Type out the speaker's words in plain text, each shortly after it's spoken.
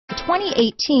The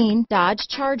 2018 Dodge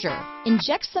Charger.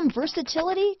 Inject some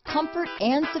versatility, comfort,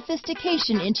 and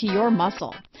sophistication into your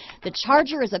muscle. The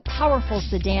Charger is a powerful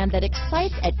sedan that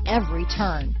excites at every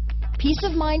turn. Peace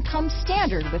of mind comes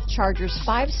standard with Charger's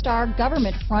 5-star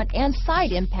government front and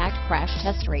side impact crash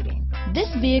test rating.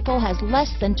 This vehicle has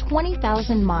less than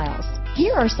 20,000 miles.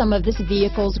 Here are some of this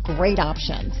vehicle's great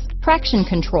options: traction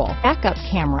control, backup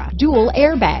camera, dual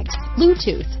airbags,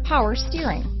 Bluetooth, power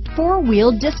steering,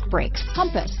 4-wheel disc brakes,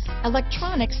 compass,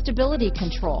 electronic stability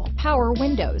control, power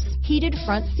windows, heated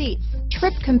front seats,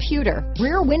 trip computer,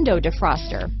 rear window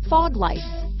defroster, fog lights,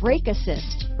 brake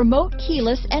assist, remote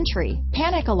keyless entry,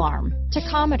 panic alarm,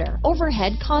 tachometer,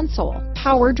 overhead console,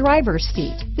 power driver's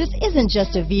seat. This isn't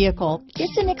just a vehicle,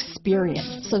 it's an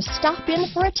experience. So stop in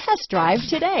for a test drive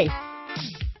today.